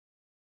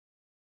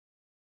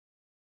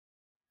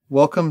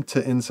Welcome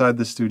to Inside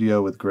the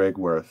Studio with Greg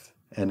Wurth,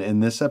 and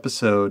in this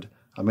episode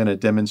I'm going to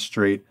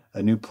demonstrate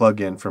a new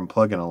plugin from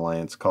Plugin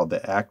Alliance called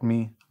the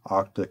Acme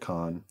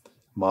Opticom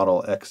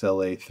model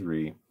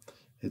XLA-3.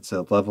 It's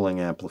a leveling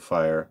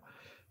amplifier,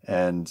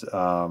 and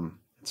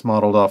it's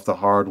modeled off the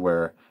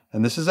hardware,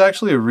 and this is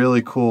actually a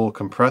really cool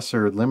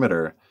compressor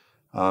limiter.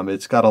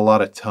 It's got a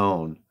lot of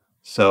tone,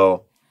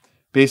 so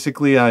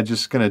basically I'm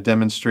just going to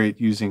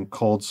demonstrate using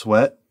Cold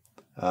Sweat,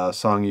 a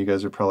song you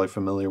guys are probably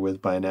familiar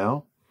with by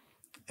now.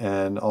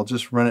 And I'll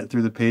just run it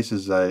through the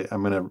paces.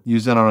 I'm going to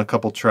use it on a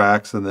couple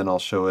tracks, and then I'll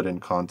show it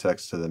in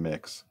context to the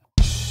mix.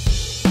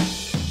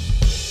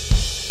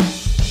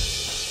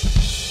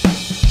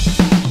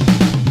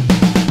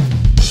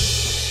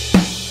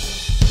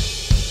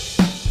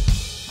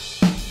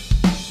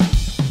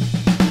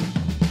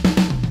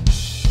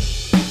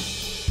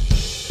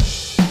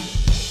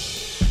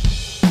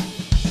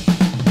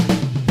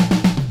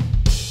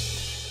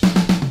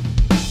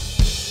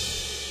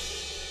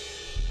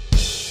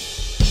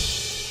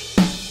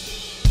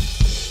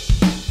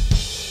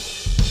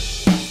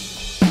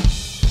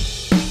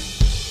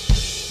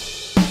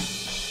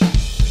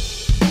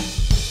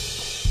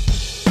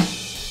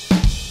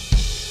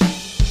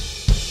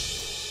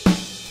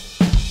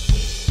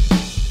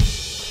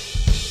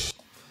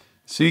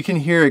 So you can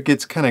hear it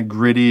gets kind of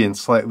gritty and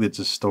slightly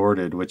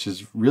distorted, which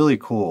is really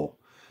cool.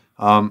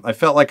 I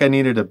felt like I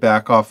needed to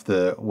back off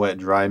the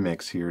wet-dry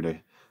mix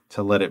here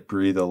to let it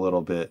breathe a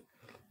little bit.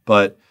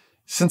 But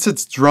since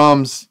it's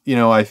drums, you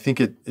know, I think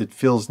it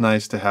feels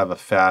nice to have a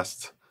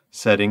fast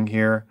setting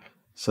here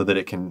so that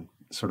it can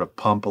sort of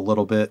pump a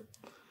little bit.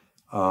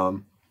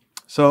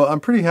 So I'm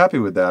pretty happy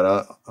with that.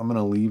 I'm going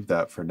to leave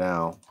that for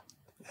now.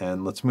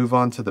 And let's move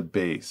on to the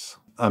bass.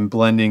 I'm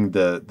blending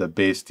the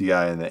bass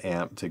DI and the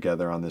amp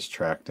together on this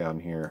track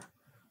down here.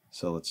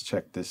 So let's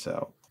check this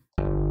out.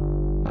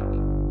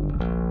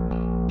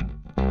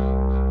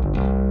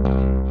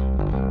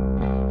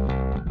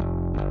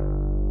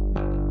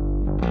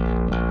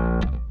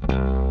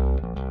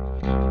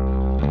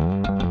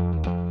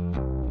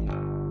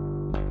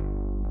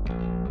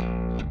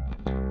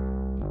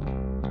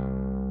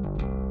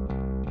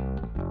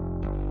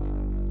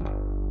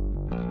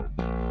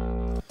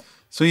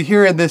 So you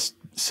hear in this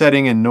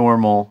setting in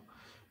normal,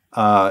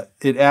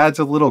 it adds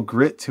a little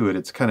grit to it.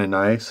 It's kind of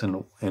nice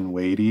and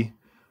weighty.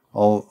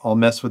 I'll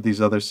mess with these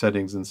other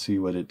settings and see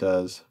what it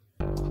does.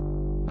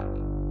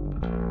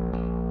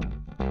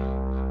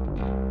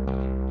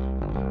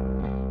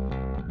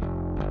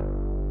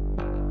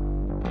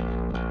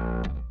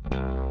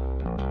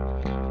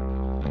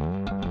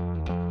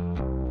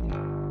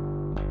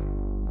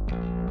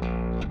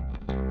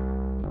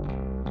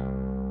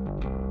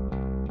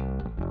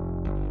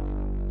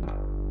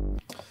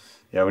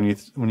 Yeah,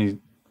 when you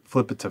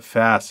flip it to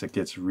fast, it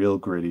gets real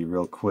gritty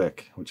real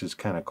quick, which is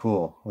kind of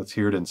cool. Let's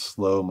hear it in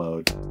slow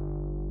mode.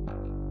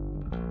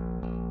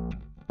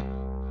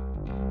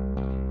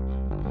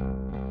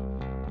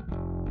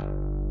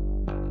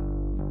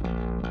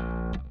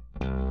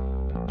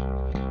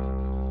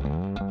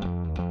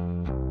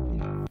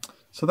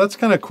 So that's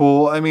kind of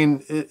cool. I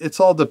mean, it's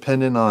all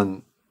dependent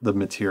on the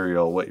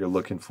material, what you're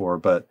looking for,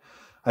 but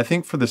I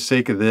think for the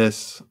sake of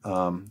this,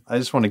 I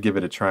just want to give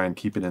it a try and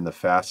keep it in the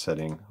fast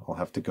setting. I'll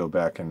have to go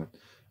back and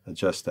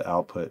adjust the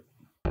output.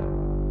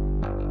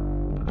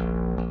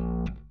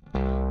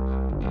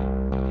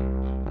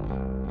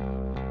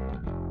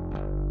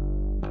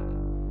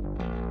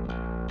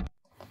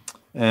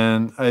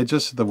 And I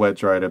adjusted the wet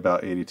dry to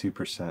about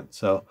 82%.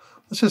 So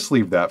let's just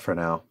leave that for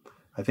now.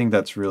 I think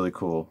that's really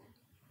cool.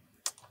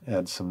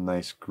 Add some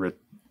nice grit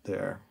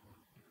there.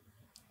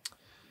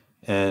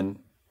 And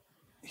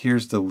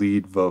here's the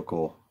lead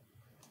vocal.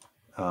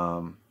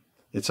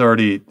 It's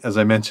already, as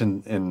I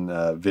mentioned in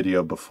a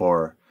video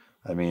before,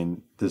 I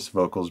mean, this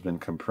vocal's been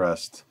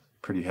compressed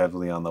pretty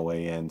heavily on the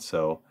way in,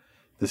 so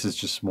this is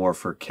just more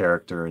for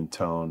character and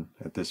tone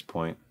at this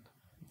point.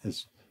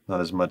 It's not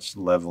as much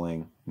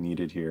leveling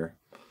needed here.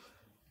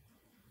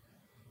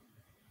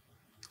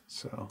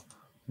 So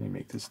let me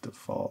make this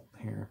default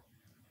here.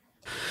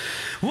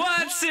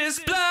 What's this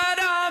blood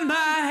on my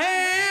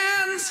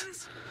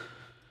hands?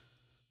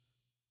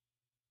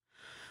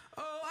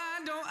 Oh, I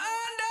don't understand.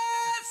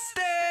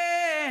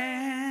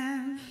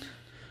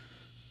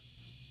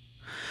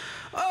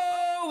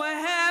 Oh, where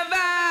have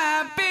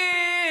I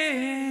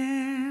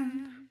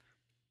been?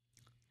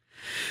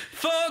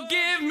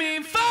 Forgive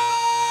me for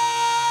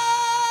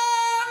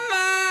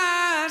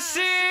my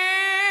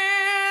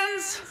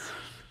sins.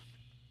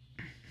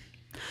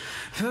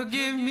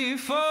 Forgive me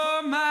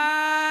for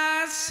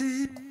my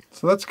sins.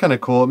 So that's kind of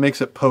cool. It makes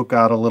it poke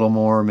out a little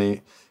more,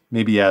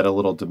 maybe add a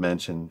little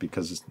dimension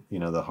because, you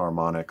know, the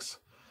harmonics.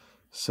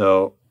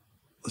 So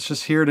let's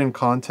just hear it in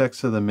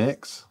context of the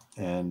mix,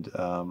 and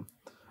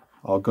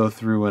I'll go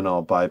through and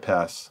I'll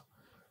bypass,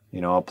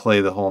 you know, I'll play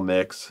the whole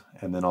mix,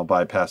 and then I'll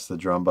bypass the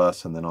drum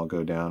bus, and then I'll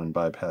go down and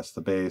bypass the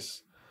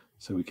bass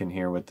so we can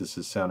hear what this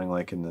is sounding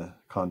like in the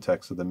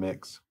context of the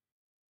mix.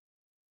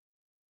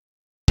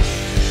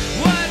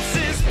 What's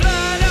this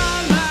blood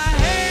on my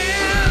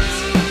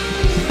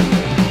hands?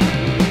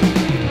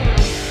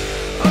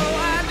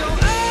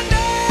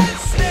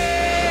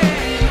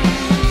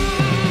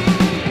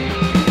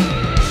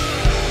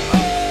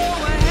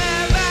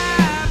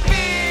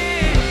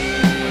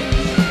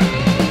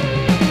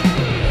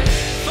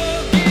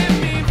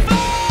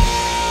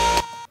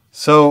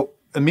 So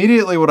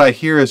immediately what I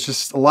hear is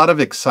just a lot of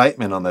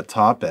excitement on the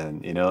top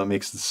end. You know, it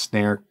makes the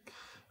snare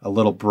a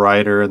little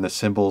brighter and the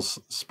cymbals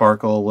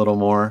sparkle a little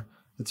more.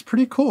 It's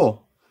pretty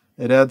cool.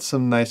 It adds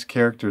some nice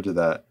character to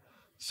that.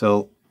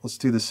 So let's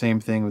do the same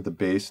thing with the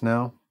bass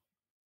now.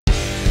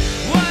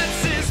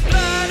 What's this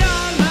blood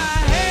on my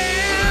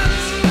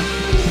hands?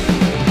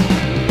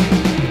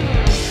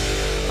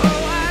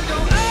 Oh, I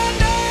don't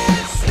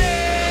understand.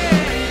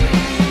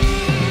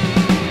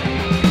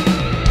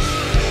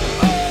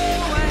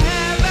 Oh, where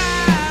have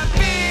I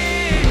been?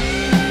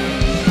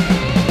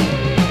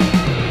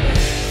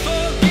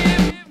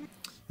 Forgive.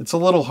 It's a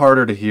little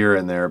harder to hear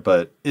in there,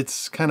 but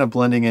it's kind of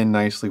blending in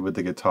nicely with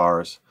the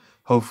guitars.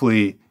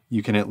 Hopefully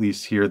you can at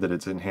least hear that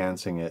it's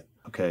enhancing it.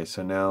 Okay,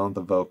 so now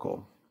the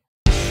vocal.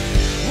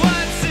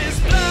 What's this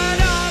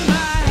blood on my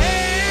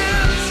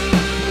hands?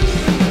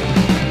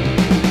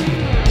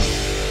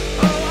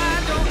 Oh,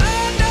 I don't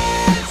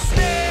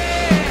understand.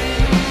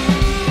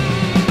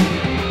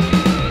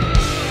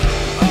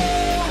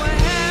 Oh, where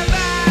have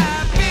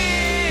I been?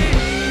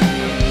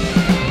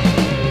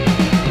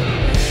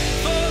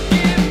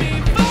 Forgive me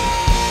for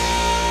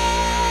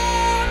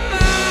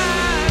my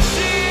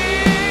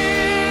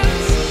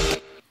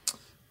sins.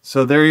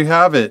 So there you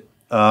have it.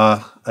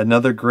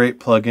 Another great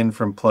plugin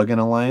from Plugin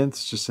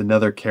Alliance. Just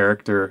another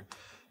character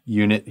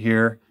unit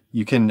here.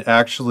 You can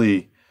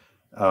actually,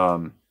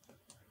 you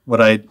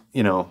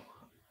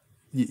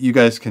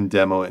guys can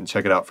demo it and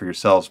check it out for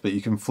yourselves, but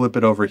you can flip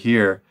it over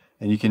here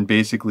and you can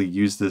basically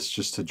use this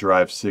just to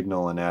drive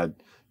signal and add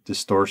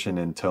distortion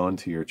and tone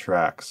to your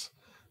tracks.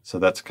 So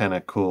that's kind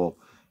of cool.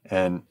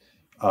 And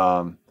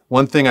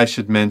one thing I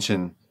should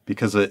mention,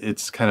 because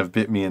it's kind of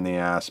bit me in the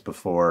ass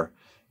before,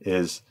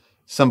 is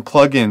some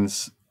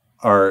plugins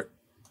are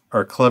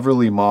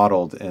cleverly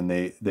modeled and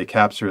they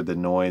capture the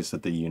noise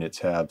that the units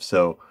have.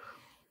 So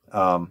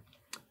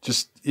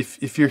just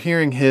if you're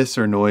hearing hiss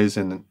or noise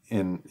in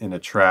a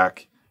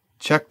track,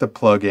 check the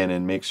plugin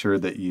and make sure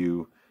that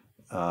you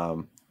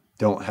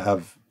don't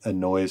have a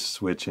noise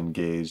switch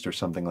engaged or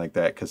something like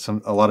that, because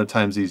a lot of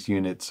times these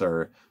units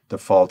are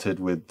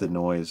defaulted with the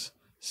noise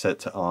set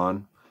to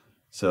on.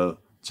 So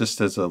just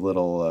as a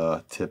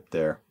little tip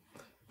there.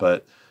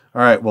 But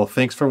all right, well,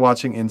 thanks for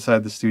watching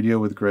Inside the Studio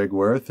with Greg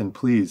Wurth, and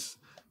please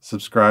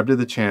subscribe to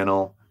the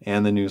channel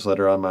and the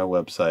newsletter on my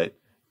website,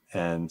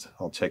 and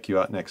I'll check you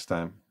out next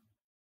time.